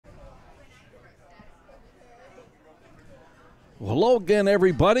Well, hello again,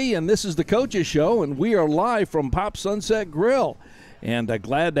 everybody, and this is the Coaches Show, and we are live from Pop Sunset Grill. And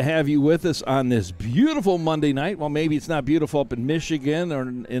glad to have you with us on this beautiful Monday night. Well, maybe it's not beautiful up in Michigan or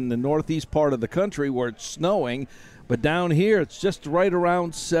in the northeast part of the country where it's snowing, but down here it's just right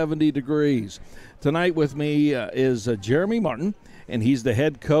around 70 degrees. Tonight with me is Jeremy Martin, and he's the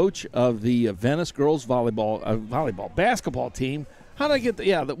head coach of the Venice Girls Basketball team. How did I get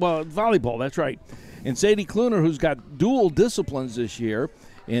volleyball, that's right. And Sadie Kluner, who's got dual disciplines this year,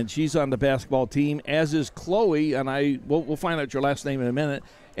 and she's on the basketball team, as is Chloe, and we'll find out your last name in a minute,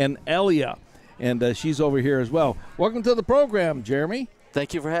 and Elia, and she's over here as well. Welcome to the program, Jeremy.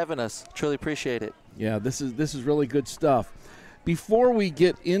 Thank you for having us. Truly appreciate it. Yeah, this is really good stuff. Before we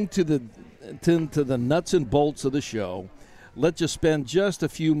get into the nuts and bolts of the show, let's just spend just a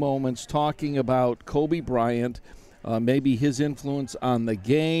few moments talking about Kobe Bryant. Maybe his influence on the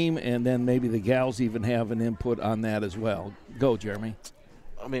game, and then maybe the gals even have an input on that as well. Go, Jeremy.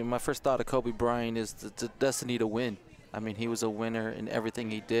 I mean, my first thought of Kobe Bryant is the destiny to win. I mean, he was a winner in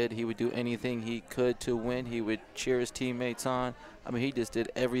everything he did. He would do anything he could to win. He would cheer his teammates on. I mean, he just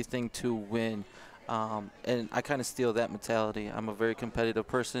did everything to win. And I kind of steal that mentality. I'm a very competitive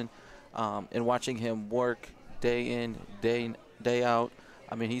person. And watching him work day in, day out,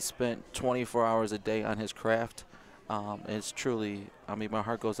 I mean, he spent 24 hours a day on his craft. And it's truly, I mean, my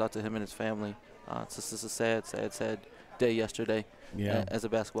heart goes out to him and his family. It's just a sad day yesterday as a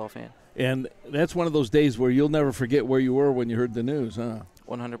basketball fan. And that's one of those days where you'll never forget where you were when you heard the news, huh?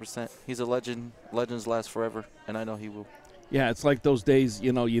 100%. He's a legend. Legends last forever, and I know he will. Yeah, it's like those days,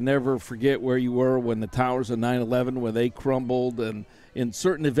 you never forget where you were when the towers of 9/11, when they crumbled, and in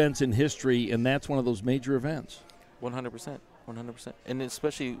certain events in history, and that's one of those major events. 100%. 100%. And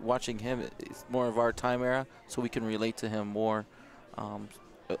especially watching him, it's more of our time era, so we can relate to him more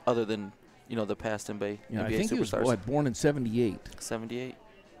other than, the past NBA I think superstars. He was born in 78. 78.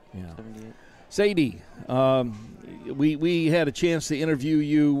 Yeah. 78. Sadie, we had a chance to interview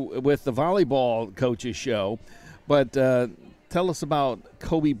you with the volleyball coaches show, but tell us about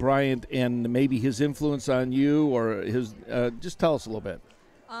Kobe Bryant and maybe his influence on you, or his. Just tell us a little bit.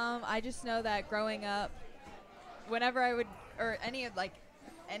 I just know that growing up, whenever I would, or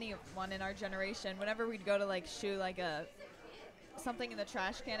anyone in our generation, whenever we'd go to shoot something in the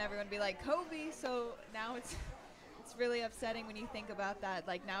trash can, everyone would be like, Kobe. So now it's really upsetting when you think about that.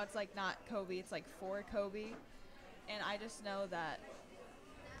 Now it's not Kobe, it's for Kobe. And I just know that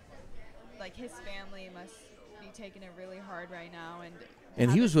his family must be taking it really hard right now.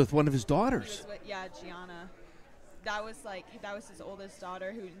 And he was with one of his daughters. Gianna. That was his oldest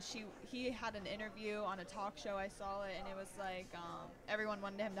daughter, he had an interview on a talk show. I saw it, and it was everyone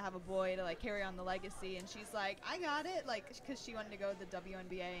wanted him to have a boy to carry on the legacy, and she's like, I got it, because she wanted to go to the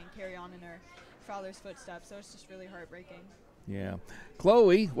WNBA and carry on in her father's footsteps. So it's just really heartbreaking. Yeah.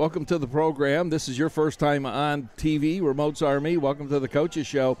 Chloe, welcome to the program. This is your first time on TV, Remote's Army. Welcome to the Coaches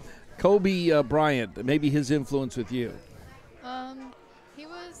Show. Kobe Bryant, maybe his influence with you. He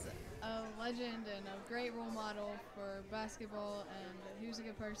was a legend and a great role model for basketball, and he was a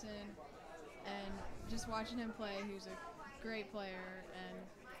good person, and just watching him play, he was a great player, and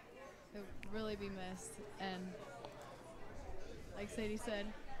he'll really be missed. And like Sadie said,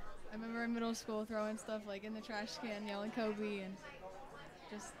 I remember in middle school throwing stuff in the trash can, yelling Kobe, and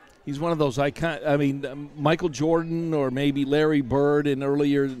just. He's one of those Michael Jordan or maybe Larry Bird in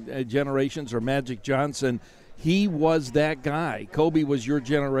earlier generations, or Magic Johnson. He was that guy. Kobe was your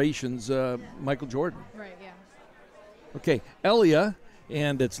generation's Michael Jordan. Right, yeah. Okay, Elia,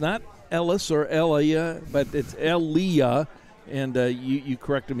 and it's not Ellis or Elia, but it's Elia, and you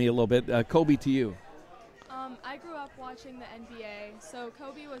corrected me a little bit. Kobe, to you. I grew up watching the NBA, so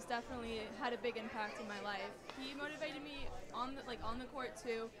Kobe was definitely had a big impact in my life. He motivated me on the court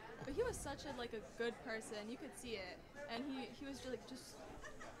too, but he was such a good person. You could see it, and he was just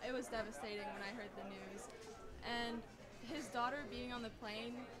it was devastating when I heard the news. And his daughter being on the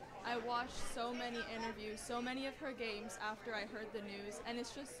plane, I watched so many interviews, so many of her games after I heard the news, and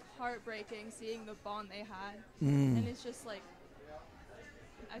it's just heartbreaking seeing the bond they had. And it's just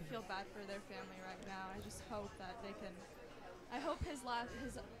I feel bad for their family right now. I just hope that they can. I hope his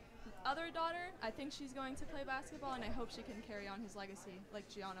other daughter, I think she's going to play basketball, and I hope she can carry on his legacy like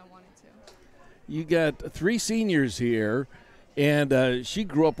Gianna wanted to. You got 3 seniors here. And she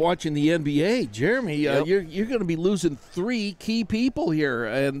grew up watching the NBA. Jeremy, Yep. You're going to be losing 3 key people here,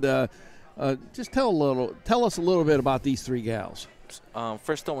 and just tell us a little bit about these 3 gals.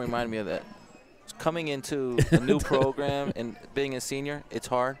 First, don't remind me of that. Coming into a new program and being a senior, it's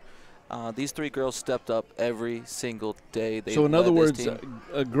hard. These 3 girls stepped up every single day. They So in other led words, this team.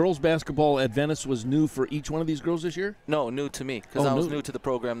 girls basketball at Venice was new for each one of these girls this year? No, new to me because I was new to the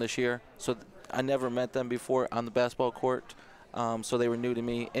program this year. So I never met them before on the basketball court. So they were new to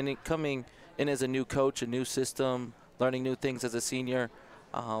me. And coming in as a new coach, a new system, learning new things as a senior,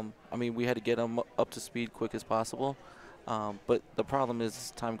 I mean, we had to get them up to speed quick as possible. But the problem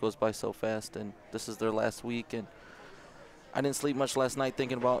is time goes by so fast, and this is their last week. And I didn't sleep much last night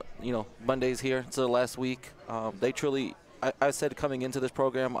thinking about, Monday's here. It's their last week. They truly, I said coming into this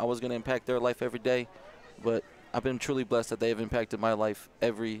program I was going to impact their life every day, but I've been truly blessed that they have impacted my life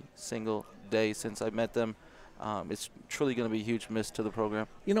every single day since I met them. It's truly going to be a huge miss to the program.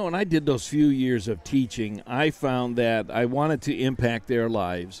 When I did those few years of teaching, I found that I wanted to impact their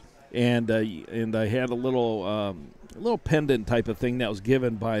lives, and I had a little pendant type of thing that was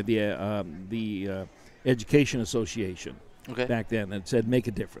given by the Education Association back then. It said, "Make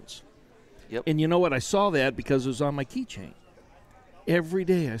a difference." Yep. And you know what? I saw that because it was on my keychain. Every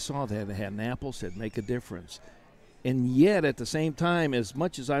day I saw that. It had an apple, said, "Make a difference." And yet, at the same time, as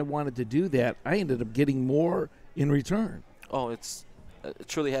much as I wanted to do that, I ended up getting more in return. Oh, it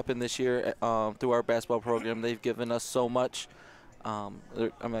truly happened this year through our basketball program. They've given us so much.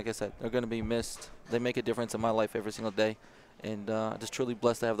 Like I said, they're going to be missed. They make a difference in my life every single day, and just truly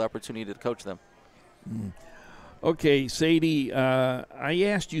blessed to have the opportunity to coach them. Okay, Sadie, I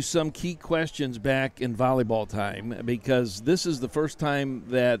asked you some key questions back in volleyball time because this is the first time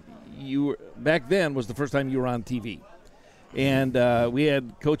that back then was the first time you were on TV. And we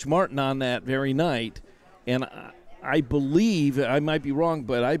had Coach Martin on that very night, and I believe, I might be wrong,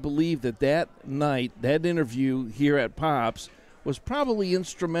 but I believe that night, that interview here at Pops was probably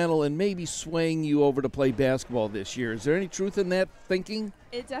instrumental in maybe swaying you over to play basketball this year. Is there any truth in that thinking?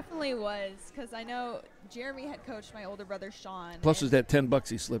 It definitely was, because I know Jeremy had coached my older brother, Sean. Plus, is that $10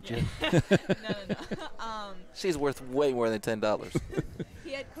 he slipped you? No. She's worth way more than $10.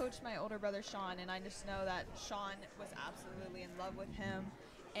 He had coached my older brother, Sean, and I just know that Sean was absolutely in love with him.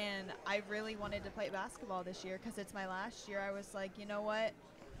 And I really wanted to play basketball this year because it's my last year. I was like, you know what?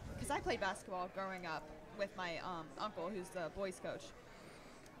 Because I played basketball growing up with my uncle, who's the boys coach.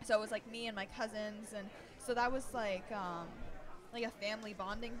 So it was like me and my cousins, and so that was like a family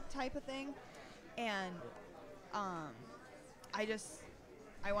bonding type of thing. And I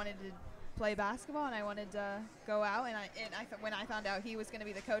wanted to play basketball, and I wanted to go out. And when I found out he was going to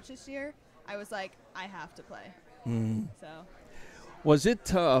be the coach this year, I was like, I have to play. So. Was it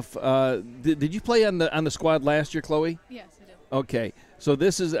tough? Did you play on the squad last year, Chloe? Yes, I did. Okay, so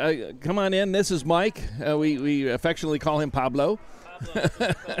this is come on in. This is Mike. We affectionately call him Pablo.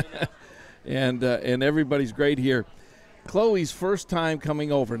 and everybody's great here. Chloe's first time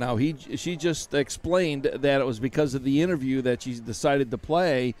coming over. Now she just explained that it was because of the interview that she decided to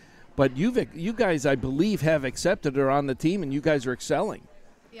play, but you guys, I believe, have accepted her on the team, and you guys are excelling.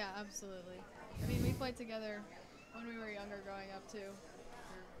 Yeah, absolutely. I mean, we played together when we were younger, growing up too,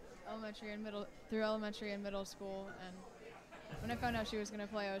 through elementary and middle school, and when I found out she was going to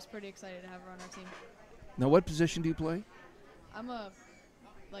play, I was pretty excited to have her on our team. Now, what position do you play? I'm a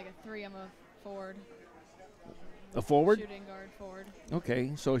 3. I'm a forward. A forward? Shooting guard, forward.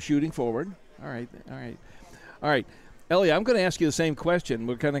 Okay, so shooting forward. All right. Ellie, I'm going to ask you the same question.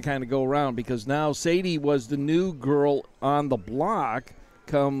 We're going to kind of go around because now Sadie was the new girl on the block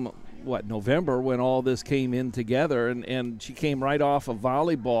come, November when all this came in together, and she came right off of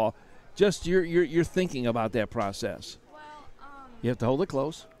volleyball. Just your thinking about that process. Well, You have to hold it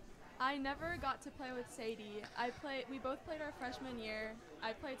close. I never got to play with Sadie. We both played our freshman year.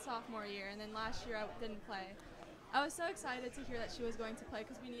 I played sophomore year, and then last year I didn't play. I was so excited to hear that she was going to play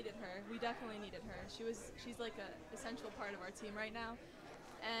because we needed her. We definitely needed her. She's like an essential part of our team right now,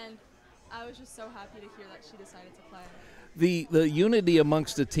 and I was just so happy to hear that she decided to play. The unity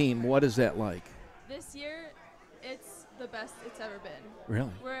amongst the team, what is that like? This year, it's the best it's ever been.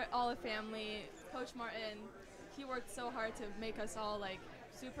 Really? We're all a family. Coach Martin, he worked so hard to make us all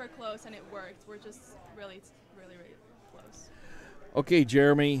super close, and it worked. We're just really, really, really close. Okay,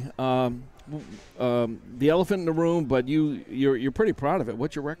 Jeremy. The elephant in the room, but you're pretty proud of it.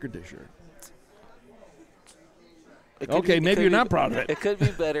 What's your record this year? Okay, maybe you're not proud of it. It could be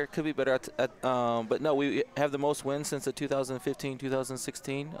better. But no, we have the most wins since the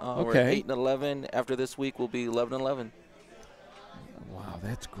 2015-2016. We're 8-11. After this week, we'll be 11-11. Wow,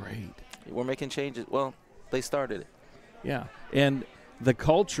 that's great. We're making changes. Well, they started it. Yeah, and the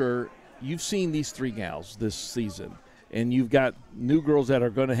culture, you've seen these 3 gals this season, and you've got new girls that are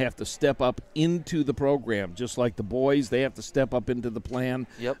going to have to step up into the program, just like the boys. They have to step up into the plan.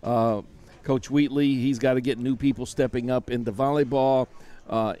 Yep. Coach Wheatley, he's got to get new people stepping up into volleyball.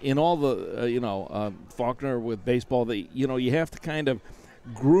 in all the, Faulkner with baseball, you have to kind of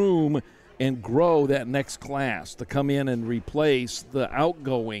groom and grow that next class to come in and replace the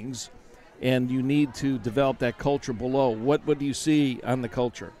outgoings, and you need to develop that culture below. What do you see on the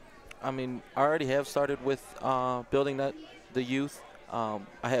culture? I mean, I already have started with building the youth. I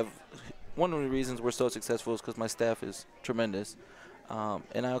have one of the reasons we're so successful is because my staff is tremendous,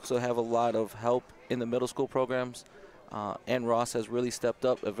 and I also have a lot of help in the middle school programs. Ann Ross has really stepped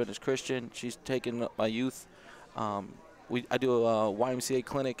up at Venice Christian. She's taken my youth. I do a YMCA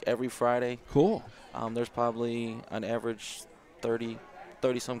clinic every Friday. Cool. There's probably on average 30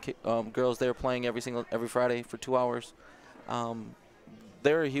 some girls there playing every Friday for 2 hours.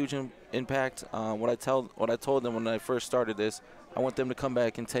 They're a huge impact. What I told them when I first started this, I want them to come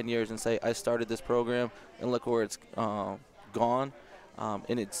back in 10 years and say, I started this program and look where it's gone.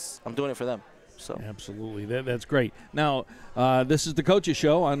 And I'm doing it for them. So. Absolutely. That's great. Now, this is the Coaches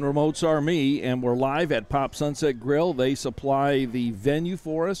Show on Remotes Are Me, and we're live at Pop Sunset Grill. They supply the venue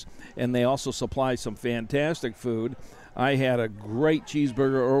for us, and they also supply some fantastic food. I had a great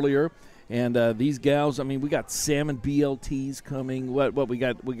cheeseburger earlier, and these gals, I mean, we got salmon BLTs coming. What we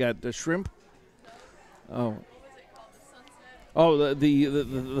got? We got the shrimp. Oh. Oh,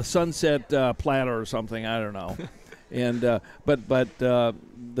 the sunset platter or something. I don't know. And but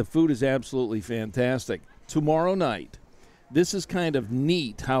the food is absolutely fantastic. Tomorrow night, this is kind of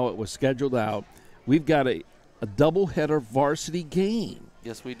neat how it was scheduled out. We've got a doubleheader varsity game.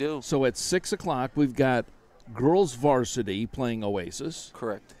 Yes, we do. So at 6 o'clock, we've got girls varsity playing Oasis.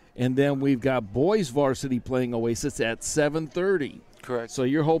 Correct. And then we've got boys varsity playing Oasis at 7:30. Correct. So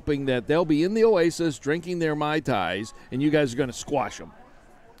you're hoping that they'll be in the Oasis drinking their Mai Tais, and you guys are going to squash them.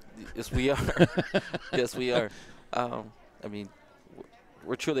 Yes, we are. Yes, we are. I mean,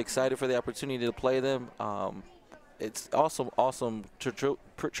 we're truly excited for the opportunity to play them. It's awesome to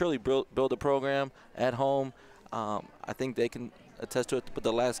truly build a program at home. I think they can attest to it, but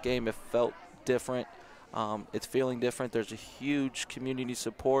the last game, it felt different. It's feeling different. There's a huge community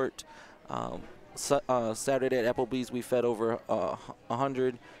support. Saturday at Applebee's, we fed over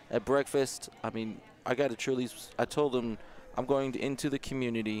 100 at breakfast. I mean, I told them I'm going into the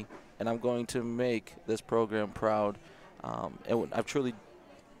community, and I'm going to make this program proud. And I've truly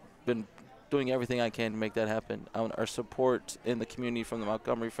been doing everything I can to make that happen. Our support in the community, from the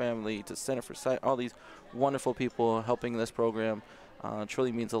Montgomery family to Center for Sight, all these wonderful people helping this program,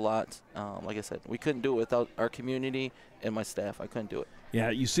 truly means a lot. Like I said, we couldn't do it without our community and my staff. I couldn't do it. Yeah,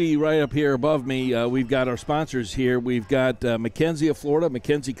 you see right up here above me, we've got our sponsors here. We've got McKenzie of Florida,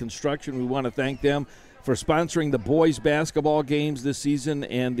 McKenzie Construction. We want to thank them for sponsoring the boys basketball games this season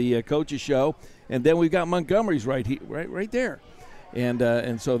and the Coaches Show. And then we've got Montgomery's right there.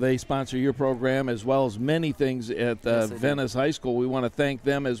 And so they sponsor your program as well as many things at Venice High School. We want to thank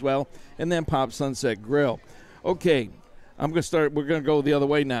them as well. And then Pop Sunset Grill. Okay, we're going to go the other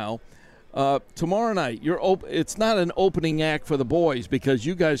way now. Tomorrow night, it's not an opening act for the boys, because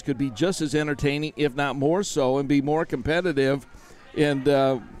you guys could be just as entertaining, if not more so, and be more competitive. And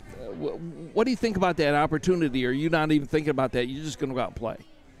what do you think about that opportunity? Or are you not even thinking about that? You're just going to go out and play?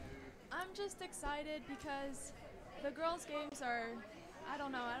 I'm just excited because the girls' games are, I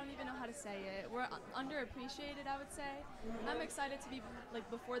don't even know how to say it. We're underappreciated, I would say. I'm excited to be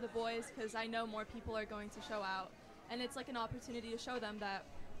before the boys, because I know more people are going to show out. And it's like an opportunity to show them that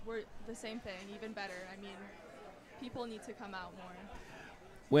we're the same thing, even better. I mean, people need to come out more.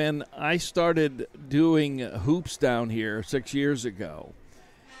 When I started doing hoops down here 6 years ago,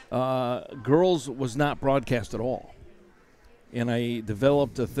 girls was not broadcast at all. And I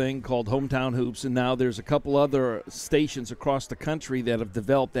developed a thing called Hometown Hoops, and now there's a couple other stations across the country that have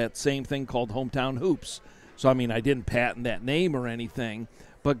developed that same thing called Hometown Hoops. So, I mean, I didn't patent that name or anything,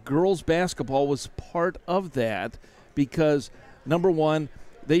 but girls basketball was part of that because, number one,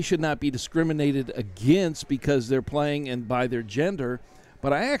 they should not be discriminated against because they're playing and by their gender,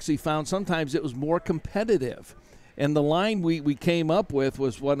 but I actually found sometimes it was more competitive. And the line we came up with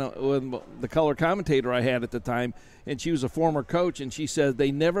was when the color commentator I had at the time, and she was a former coach, and she said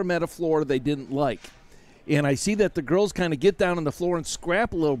they never met a floor they didn't like. And I see that the girls kind of get down on the floor and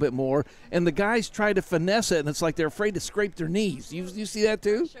scrap a little bit more, and the guys try to finesse it, and it's like they're afraid to scrape their knees. You see that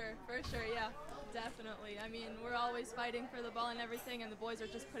too? For sure, yeah, definitely. I mean, we're always fighting for the ball and everything, and the boys are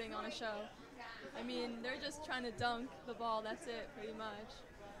just putting on a show. I mean, they're just trying to dunk the ball. That's it, pretty much.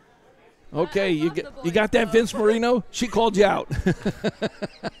 Okay, you got that, Vince Marino? She called you out.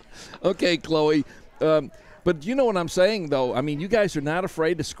 Okay, Chloe. But you know what I'm saying, though? I mean, you guys are not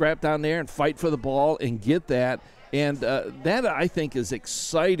afraid to scrap down there and fight for the ball and get that. And that, I think, is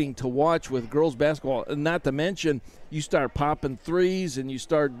exciting to watch with girls basketball. And not to mention, you start popping threes and you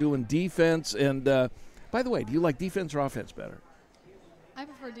start doing defense. And, by the way, do you like defense or offense better? I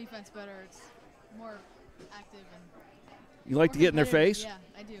prefer defense better. It's more active and You like more to get in their competitive. face? Yeah,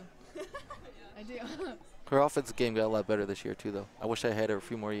 I do. I do. Her offensive game got a lot better this year too, though. I wish I had her a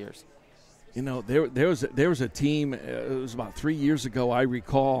few more years. You know, there was a team, it was about 3 years ago, I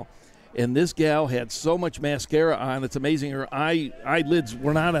recall, and this gal had so much mascara on, it's amazing. Her eyelids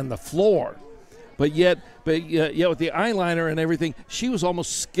were not on the floor. But yet with the eyeliner and everything, she was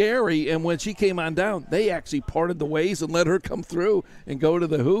almost scary. And when she came on down, they actually parted the ways and let her come through and go to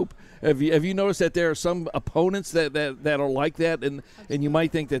the hoop. Have you noticed that there are some opponents that are like that, and you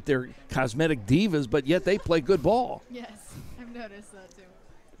might think that they're cosmetic divas, but yet they play good ball. Yes, I've noticed that too.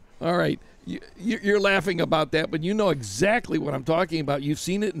 All right. You're laughing about that, but you know exactly what I'm talking about. You've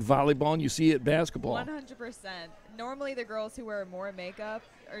seen it in volleyball and you see it in basketball. 100%. Normally the girls who wear more makeup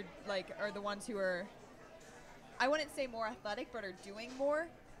are the ones who are, I wouldn't say more athletic, but are doing more,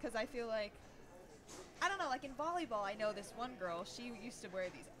 because I feel like, I don't know, like in volleyball, I know this one girl, she used to wear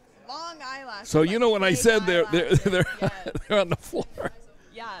these long eyelashes. So you know when I said they're yes. they're on the floor.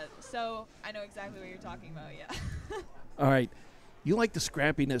 Yeah, so I know exactly what you're talking about, yeah. All right. You like the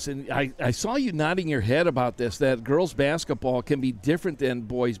scrappiness, and I saw you nodding your head about this, that girls' basketball can be different than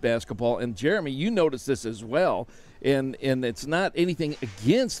boys' basketball. And, Jeremy, you noticed this as well, and it's not anything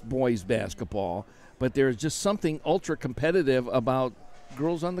against boys' basketball, but there's just something ultra-competitive about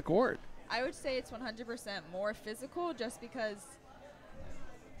girls on the court. I would say it's 100% more physical, just because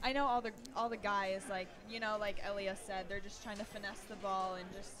I know all the guys, like, you know, like Elia said, they're just trying to finesse the ball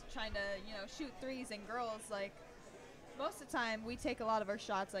and just trying to, you know, shoot threes, and girls, like, most of the time we take a lot of our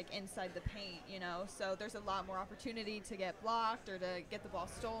shots like inside the paint, you know, so there's a lot more opportunity to get blocked or to get the ball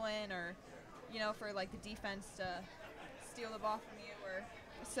stolen, or, you know, for like the defense to steal the ball from you, or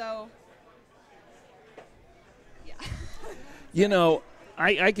so yeah. You know,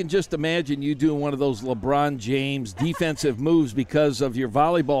 I can just imagine you doing one of those LeBron James defensive moves because of your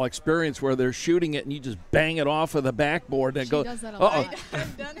volleyball experience, where they're shooting it and you just bang it off of the backboard and She does that a lot.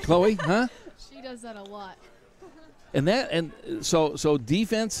 I've done it. Chloe, huh? She does that a lot. And so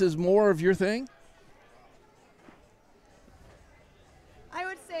defense is more of your thing? I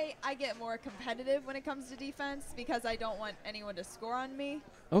would say I get more competitive when it comes to defense, because I don't want anyone to score on me,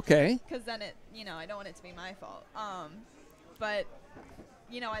 Okay. because then it, you know, I don't want it to be my fault. But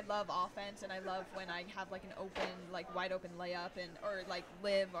you know, I love offense, and I love when I have like an open, like wide open layup, and or like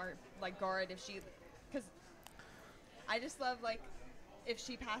Liv or like guard if she, because I just love like if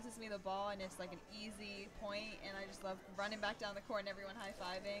she passes me the ball and it's like an easy point, and I just love running back down the court and everyone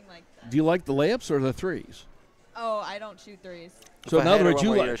high-fiving like that. Do you like the layups or the threes? Oh, I don't shoot threes. So If in I had other her words, one you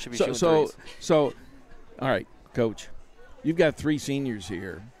more year, like she'd be so shooting so threes. so. All right, Coach, you've got 3 seniors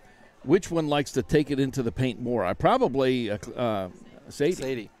here. Which one likes to take it into the paint more? I probably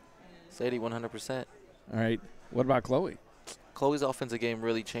Sadie. Sadie, 100%. All right. What about Chloe? Chloe's offensive game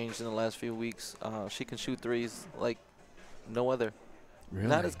really changed in the last few weeks. She can shoot threes like no other. Really?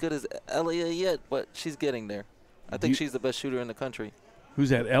 Not as good as Elia yet, but she's getting there. I think she's the best shooter in the country. Who's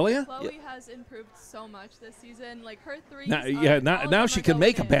that? Elia? Chloe has improved so much this season. Like her threes. Now, all of now them she are can going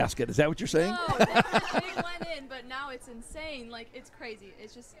make a in. basket. Is that what you're saying? No, they went in, but now it's insane. Like it's crazy.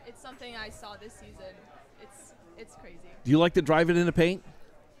 It's something I saw this season. It's crazy. Do you like to drive it in the paint?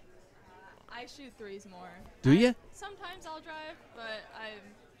 I shoot threes more. Do you? Sometimes I'll drive, but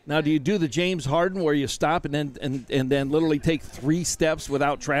Now, do you do the James Harden where you stop and then literally take 3 steps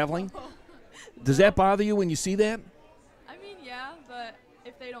without traveling? Does that bother you when you see that? I mean, yeah, but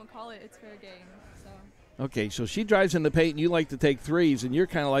if they don't call it, it's fair game. So Okay, so she drives in the paint and you like to take threes, and you're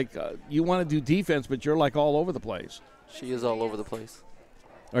kind of like, you want to do defense, but you're like all over the place. She is all over the place.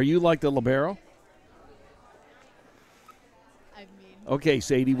 Are you like the libero? I mean, Okay,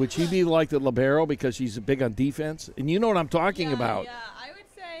 Sadie, would she be like the libero because she's big on defense? And you know what I'm talking about. Yeah, I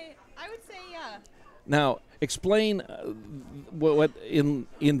would say yeah. Now, explain what in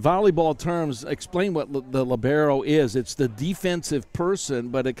volleyball terms, explain what the libero is. It's the defensive person,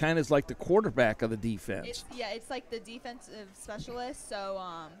 but it kind of is like the quarterback of the defense. It's like the defensive specialist. So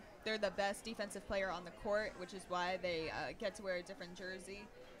they're the best defensive player on the court, which is why they get to wear a different jersey.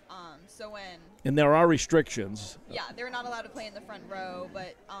 So when And there are restrictions. they're not allowed to play in the front row,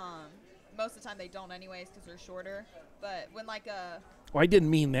 but most of the time they don't anyways because they're shorter. But when like a Well, I didn't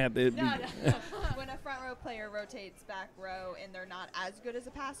mean that. when a front row player rotates back row and they're not as good as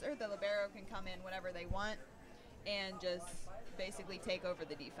a passer, the libero can come in whenever they want and just basically take over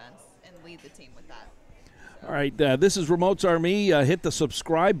the defense and lead the team with that. All right, this is Remotes Army. Hit the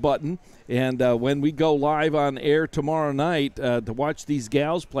subscribe button, and when we go live on air tomorrow night to watch these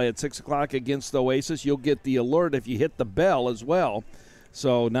gals play at 6 o'clock against Oasis, you'll get the alert if you hit the bell as well.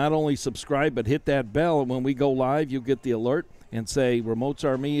 So not only subscribe, but hit that bell, and when we go live, you'll get the alert and say Remotes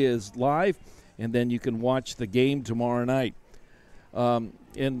Army is live, and then you can watch the game tomorrow night. Come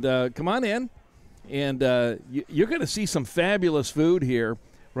on in, and you're going to see some fabulous food here.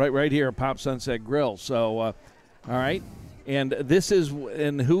 Right here at Pop Sunset Grill. So, all right, and this is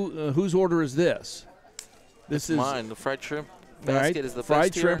whose order is this? This is mine. The fried shrimp basket is the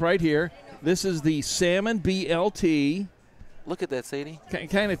fried best shrimp here. right here. This is the salmon BLT. Look at that, Sadie.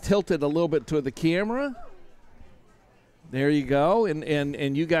 Kind of tilted a little bit to the camera. There you go,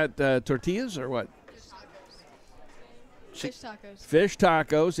 and you got tortillas or what? Fish tacos. Fish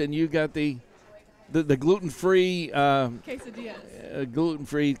tacos, and you got the gluten-free Quesadillas.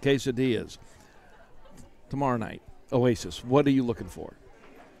 Gluten-free quesadillas. Tomorrow night, Oasis. What are you looking for?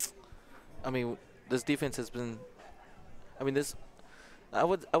 I mean, this defense has been. I mean, this. I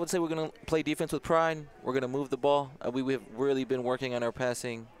would say we're going to play defense with pride. We're going to move the ball. We have really been working on our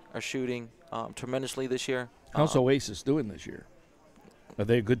passing, our shooting tremendously this year. How's Oasis doing this year? Are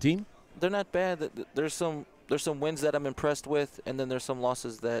they a good team? They're not bad. There's some wins that I'm impressed with, and then there's some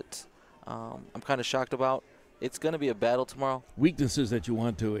losses that I'm kind of shocked about. It's going to be a battle tomorrow. Weaknesses that you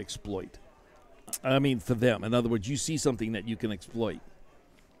want to exploit. I mean, for them. In other words, you see something that you can exploit.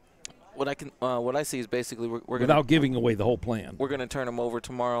 What I see is basically we're without giving away the whole plan. We're going to turn them over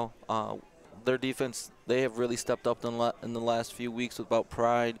tomorrow. Their defense, they have really stepped up in the last few weeks about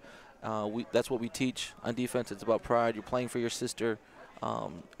pride. That's what we teach on defense. It's about pride. You're playing for your sister.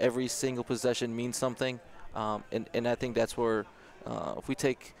 Every single possession means something, and I think that's where if we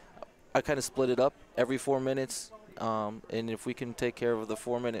take. I kind of split it up every 4 minutes, and if we can take care of the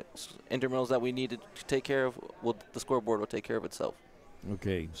 4 minutes intramurals that we need to take care of, the scoreboard will take care of itself.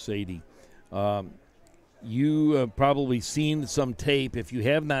 Okay, Sadie. You have probably seen some tape. If you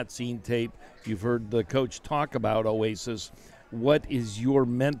have not seen tape, you've heard the coach talk about Oasis. What is your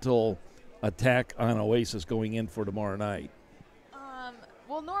mental attack on Oasis going in for tomorrow night?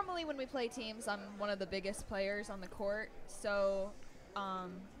 Well, normally when we play teams, I'm one of the biggest players on the court, so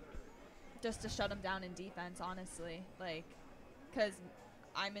just to shut them down in defense, honestly, because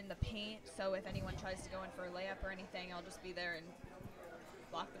I'm in the paint, so if anyone tries to go in for a layup or anything, I'll just be there and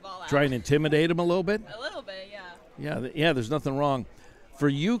block the ball out. Try and intimidate them a little bit? A little bit, yeah. Yeah, there's nothing wrong. For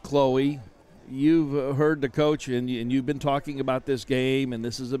you, Chloe, you've heard the coach, and you've been talking about this game, and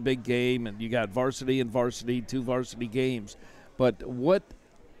this is a big game, and you got varsity and varsity, 2 varsity games. But what,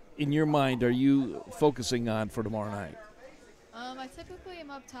 in your mind, are you focusing on for tomorrow night? I typically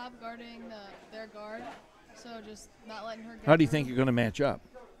am up top guarding their guard, so just not letting her get How do you through. think you're going to match up?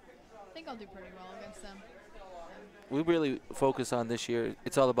 I think I'll do pretty well against them. We really focus on this year.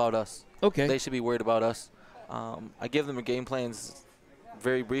 It's all about us. Okay. They should be worried about us. I give them a game plans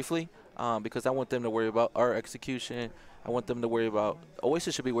very briefly because I want them to worry about our execution. I want them to worry about –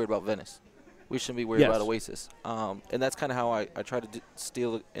 Oasis should be worried about Venice. We shouldn't be worried about Oasis. And that's kind of how I try to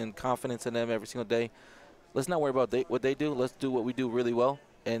steal in confidence in them every single day. Let's not worry about what they do. Let's do what we do really well,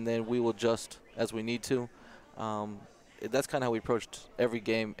 and then we will adjust as we need to. That's kind of how we approached every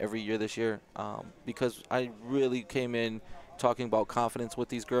game every year this year because I really came in talking about confidence with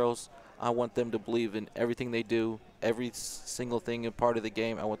these girls. I want them to believe in everything they do, every single thing and part of the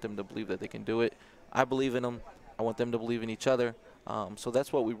game. I want them to believe that they can do it. I believe in them. I want them to believe in each other. So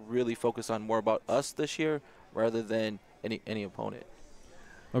that's what we really focus on, more about us this year rather than any opponent.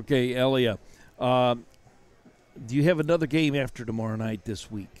 Okay, Elia. Do you have another game after tomorrow night this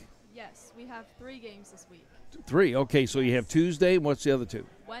week? Yes, we have 3 games this week. 3. Okay, so you have Tuesday, and what's the other 2?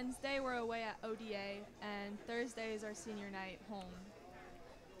 Wednesday, we're away at ODA, and Thursday is our senior night home.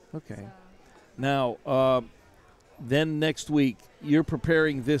 Okay. So. Now, then next week, you're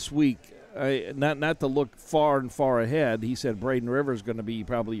preparing this week, not to look far ahead. He said Braden River is going to be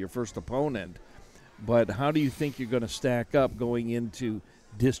probably your first opponent. But how do you think you're going to stack up going into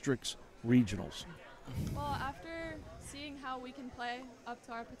districts, regionals? Well, after seeing how we can play up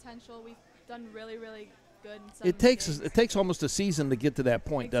to our potential, we've done really, really good in some It takes almost a season to get to that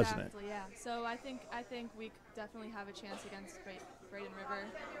point, doesn't it? Exactly, yeah. So I think we definitely have a chance against Braden River.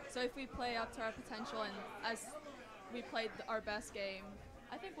 So if we play up to our potential and as we played our best game,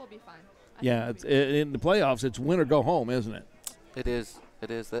 I think we'll be fine. Yeah, in the playoffs, it's win or go home, isn't it? It is.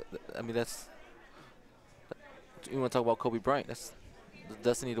 That's. You want to talk about Kobe Bryant? That's the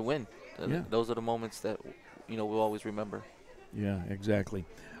destiny to win. Yeah. Those are the moments that we'll always remember. Yeah, exactly.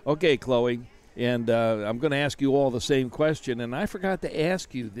 Okay, Chloe, and I'm going to ask you all the same question, and I forgot to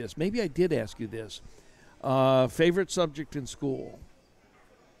ask you this. Maybe I did ask you this. Favorite subject in school?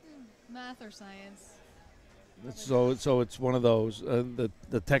 Math or science. So it's one of those,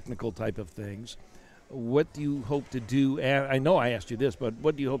 the technical type of things. What do you hope to do? I know I asked you this, but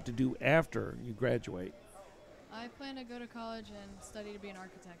what do you hope to do after you graduate? I plan to go to college and study to be an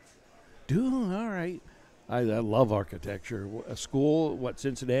architect. All right. I love architecture. A school, what,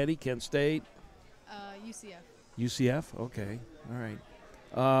 Cincinnati, Kent State? UCF. UCF? Okay. All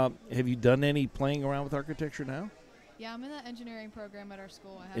right. Have you done any playing around with architecture now? Yeah, I'm in the engineering program at our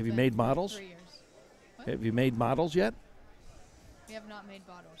school. Have you made models? 3 years. What? Have you made models yet? We have not made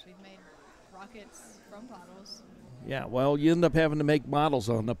bottles. We've made rockets from bottles. Yeah, well, you end up having to make models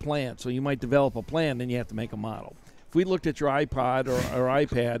on the plant, so you might develop a plan, then you have to make a model. If we looked at your iPod or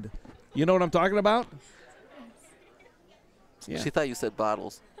iPad, you know what I'm talking about? Yeah. She thought you said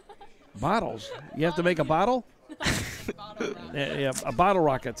bottles. Bottles? You have to make a bottle? Yeah, a bottle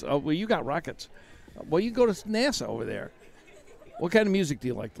rockets. Oh, well, you got rockets. Well, you go to NASA over there. What kind of music do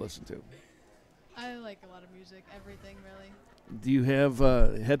you like to listen to? I like a lot of music, everything really. Do you have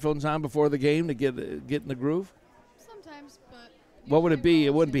headphones on before the game to get in the groove? Sometimes, but. What would it usually be? we're It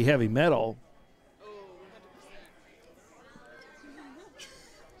all wouldn't be listening. heavy metal.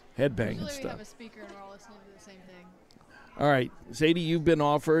 Headbang and Usually we stuff. have a speaker and we're all listening to the same thing. All right, Sadie, you've been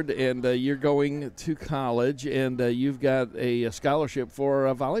offered, and you're going to college, and you've got a scholarship for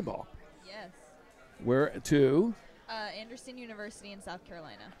volleyball. Yes. Where to? Anderson University in South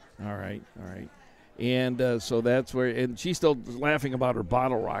Carolina. All right. And so that's where, and she's still laughing about her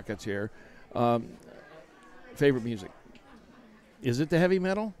bottle rockets here. Favorite music? Is it the heavy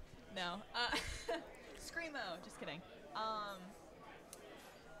metal? No. Screamo. Just kidding.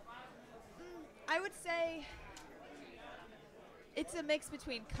 I would say it's a mix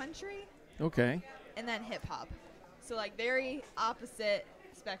between country Okay. and then hip hop. So like very opposite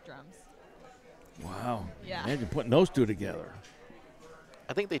spectrums. Wow. Yeah. Imagine putting those two together.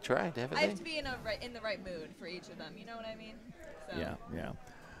 I think they tried, haven't I they? have to be in the right mood for each of them. You know what I mean? So. Yeah.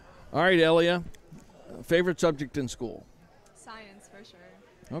 All right, Elia. Favorite subject in school? Science for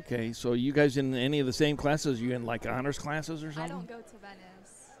sure. Okay, so you guys in any of the same classes? You in like honors classes or I something? don't go to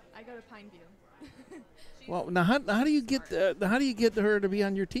Venice. I go to Pineview. Well, now how do you get her to be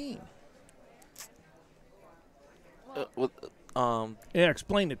on your team? Yeah,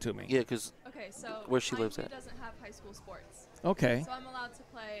 explain it to me. Yeah, because Okay, so Where she lives Pineview at. doesn't have high school sports, Okay, so I'm allowed to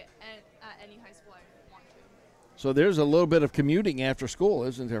play at any high school I want to. so there's a little bit of commuting after school,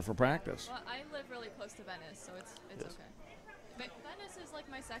 isn't there, for practice? Well, I live really close to Venice, so it's Yes. okay. But Venice is like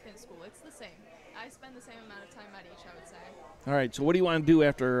my second school. It's the same. I spend the same amount of time at each, I would say. All right, so what do you want to do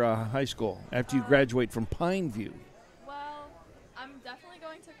after high school? After you graduate from Pineview? Well, I'm definitely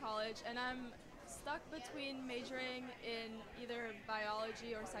going to college, and I'm stuck between majoring in either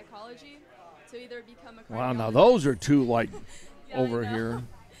biology or psychology to either become a cardiologist. Wow, now those are two like Yeah, I over know. here.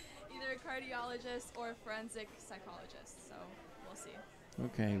 Either a cardiologist or a forensic psychologist, so we'll see.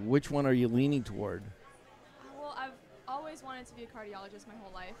 Okay, which one are you leaning toward? Well, I've always wanted to be a cardiologist my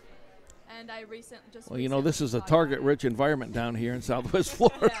whole life, and I Well, you know, this is a thought about it. target-rich environment down here in Southwest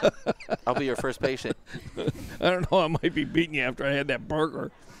Florida. Yeah. I'll be your first patient. I don't know, I might be beating you after I had that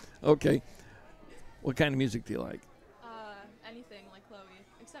burger. Okay, what kind of music do you like? Anything like Chloe,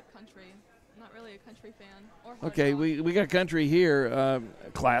 except country. I'm not really a country fan. Or hard Okay, rock. we got country here.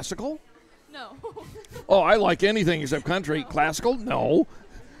 Classical? No. Oh, I like anything except country. Classical? No.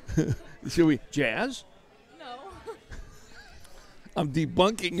 Should we jazz? No. I'm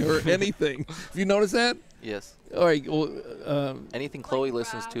debunking her anything. Have you noticed that? Yes. All right. Well, Anything Chloe Like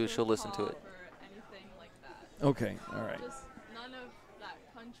listens rap to, or she'll listen to pop it. Or anything like that. okay. All right. Just none of that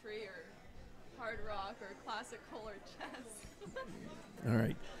country or hard rock or classical or jazz. All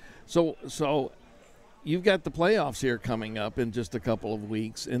right. So you've got the playoffs here coming up in just a couple of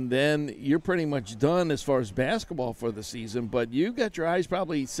weeks, and then you're pretty much done as far as basketball for the season, but you've got your eyes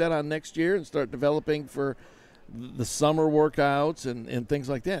probably set on next year and start developing for the summer workouts and things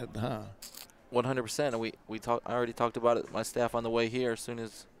like that, huh? 100%. And I already talked about it. My staff on the way here. As soon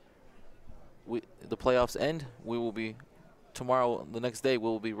as the playoffs end, we will be tomorrow. The next day, we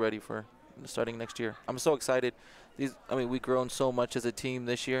will be ready for starting next year. I'm so excited. We've grown so much as a team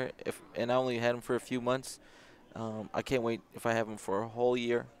this year. And I only had them for a few months. I can't wait if I have them for a whole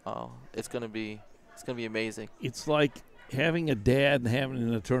year. It's gonna be amazing. It's like having a dad and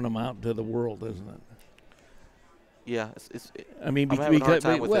having to turn him out to the world, isn't it? Yeah, I mean, I'm having a hard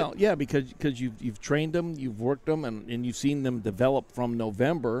time with well, it. yeah, because you've trained them, you've worked them, and you've seen them develop from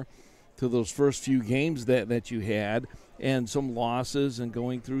November to those first few games that you had, and some losses and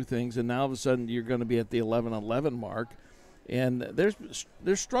going through things, and now all of a sudden you're going to be at the 11-11 mark, And there's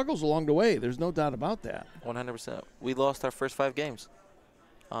struggles along the way. There's no doubt about that. 100%. We lost our first 5 games.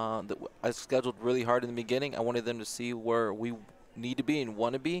 I scheduled really hard in the beginning. I wanted them to see where we need to be and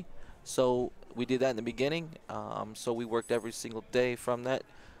want to be. So we did that in the beginning. So we worked every single day from that.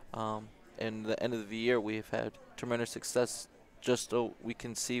 And the end of the year, we've had tremendous success just so we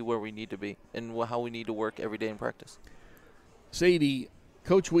can see where we need to be and how we need to work every day in practice. Sadie,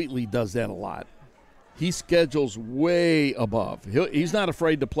 Coach Wheatley does that a lot. He schedules way above. He's not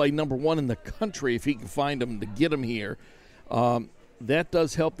afraid to play number 1 in the country if he can find them to get them here. That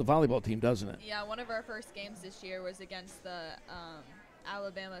does help the volleyball team, doesn't it? Yeah, one of our first games this year was against the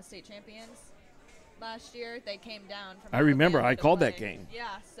Alabama state champions last year. They came down from I remember. Alabama I to called play. that game.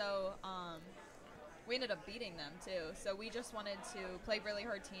 Yeah, so we ended up beating them too. So we just wanted to play really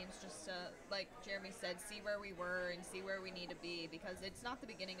hard teams just to, like Jeremy said, see where we were and see where we need to be, because it's not the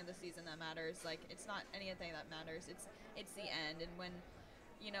beginning of the season that matters. Like, it's not anything that matters. It's the end. And when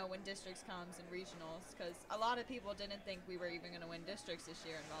districts comes and regionals, because a lot of people didn't think we were even going to win districts this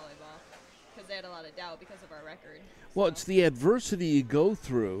year in volleyball because they had a lot of doubt because of our record. Well, it's the adversity you go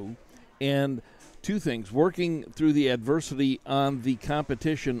through, and 2 things: working through the adversity on the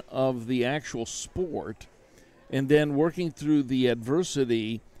competition of the actual sport, and then working through the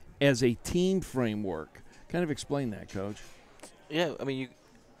adversity as a team framework. Kind of explain that, Coach. Yeah, I mean,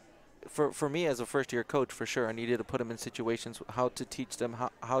 for me as a first-year coach, for sure, I needed to put them in situations, how to teach them,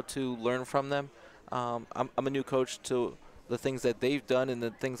 how to learn from them. I'm a new coach to the things that they've done and the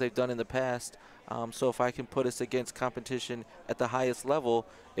things they've done in the past. So if I can put us against competition at the highest level,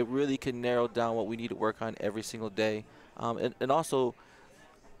 it really can narrow down what we need to work on every single day. And also,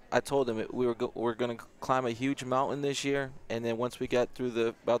 I told them we're going to climb a huge mountain this year, and then once we got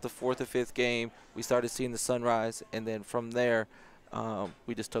through about the 4th or 5th game, we started seeing the sunrise, and then from there,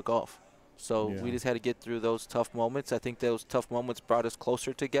 we just took off. So we just had to get through those tough moments. I think those tough moments brought us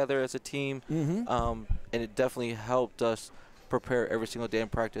closer together as a team, and it definitely helped us prepare every single day in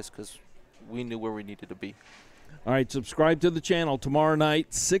practice because we knew where we needed to be. All right, subscribe to the channel tomorrow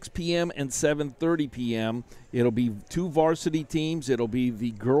night, 6 p.m. and 7:30 p.m. It'll be 2 varsity teams. It'll be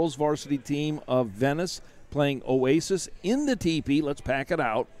the girls varsity team of Venice playing Oasis in the teepee. Let's pack it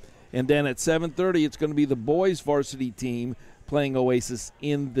out. And then at 7:30, it's going to be the boys varsity team playing Oasis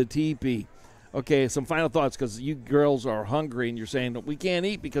in the teepee. Okay, some final thoughts, because you girls are hungry and you're saying that we can't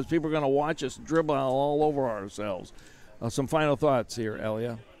eat because people are going to watch us dribble all over ourselves. Some final thoughts here,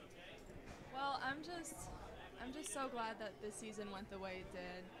 Elia. Well, I'm just so glad that this season went the way it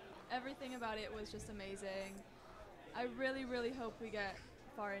did. Everything about it was just amazing. I really, really hope we get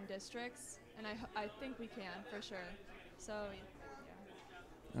far in districts, and I think we can for sure. So,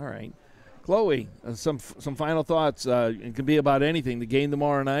 yeah. All right. Chloe, some final thoughts. It can be about anything. The game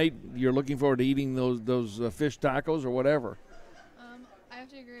tomorrow night, you're looking forward to eating those fish tacos or whatever. I have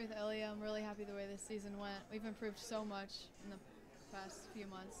to agree with Elia. I'm really happy the way this season went. We've improved so much in the past few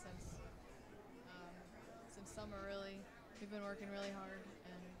months since summer, really. We've been working really hard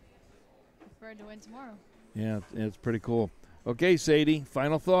and prepared to win tomorrow. Yeah, it's pretty cool. Okay, Sadie,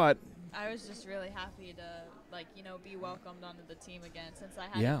 final thought. I was just really happy to, be welcomed onto the team again, since I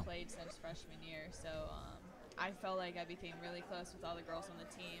hadn't played since freshman year. So I felt like I became really close with all the girls on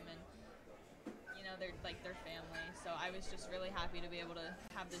the team, and they're like their family. So I was just really happy to be able to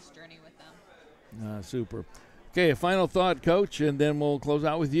have this journey with them. Super. Okay, a final thought, Coach, and then we'll close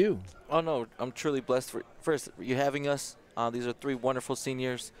out with you. Oh, no, I'm truly blessed for you having us. These are 3 wonderful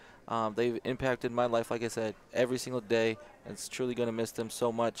seniors. They've impacted my life, like I said, every single day. It's truly going to miss them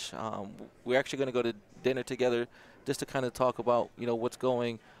so much. We're actually going to go to dinner together just to kind of talk about, what's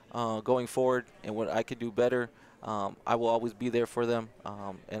going forward and what I could do better. I will always be there for them,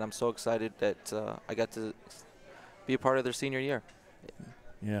 and I'm so excited that I got to be a part of their senior year.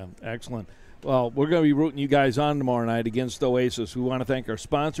 Yeah, excellent. Well, we're going to be rooting you guys on tomorrow night against Oasis. We want to thank our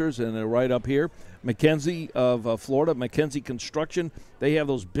sponsors, and they're right up here. Mackenzie of Florida, Mackenzie Construction. They have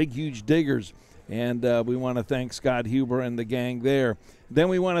those big, huge diggers, and we want to thank Scott Huber and the gang there. Then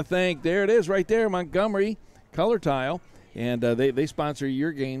we want to thank, there it is right there, Montgomery Color Tile, and they sponsor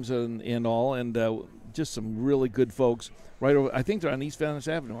your games and all, and just some really good folks right over. I think they're on East Venice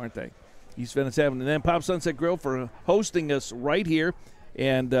Avenue, aren't they? East Venice Avenue. And then Pop Sunset Grill for hosting us right here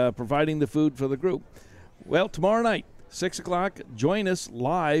and providing the food for the group. Well, tomorrow night, 6 o'clock, join us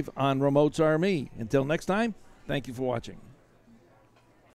live on Remotes RME. Until next time, thank you for watching.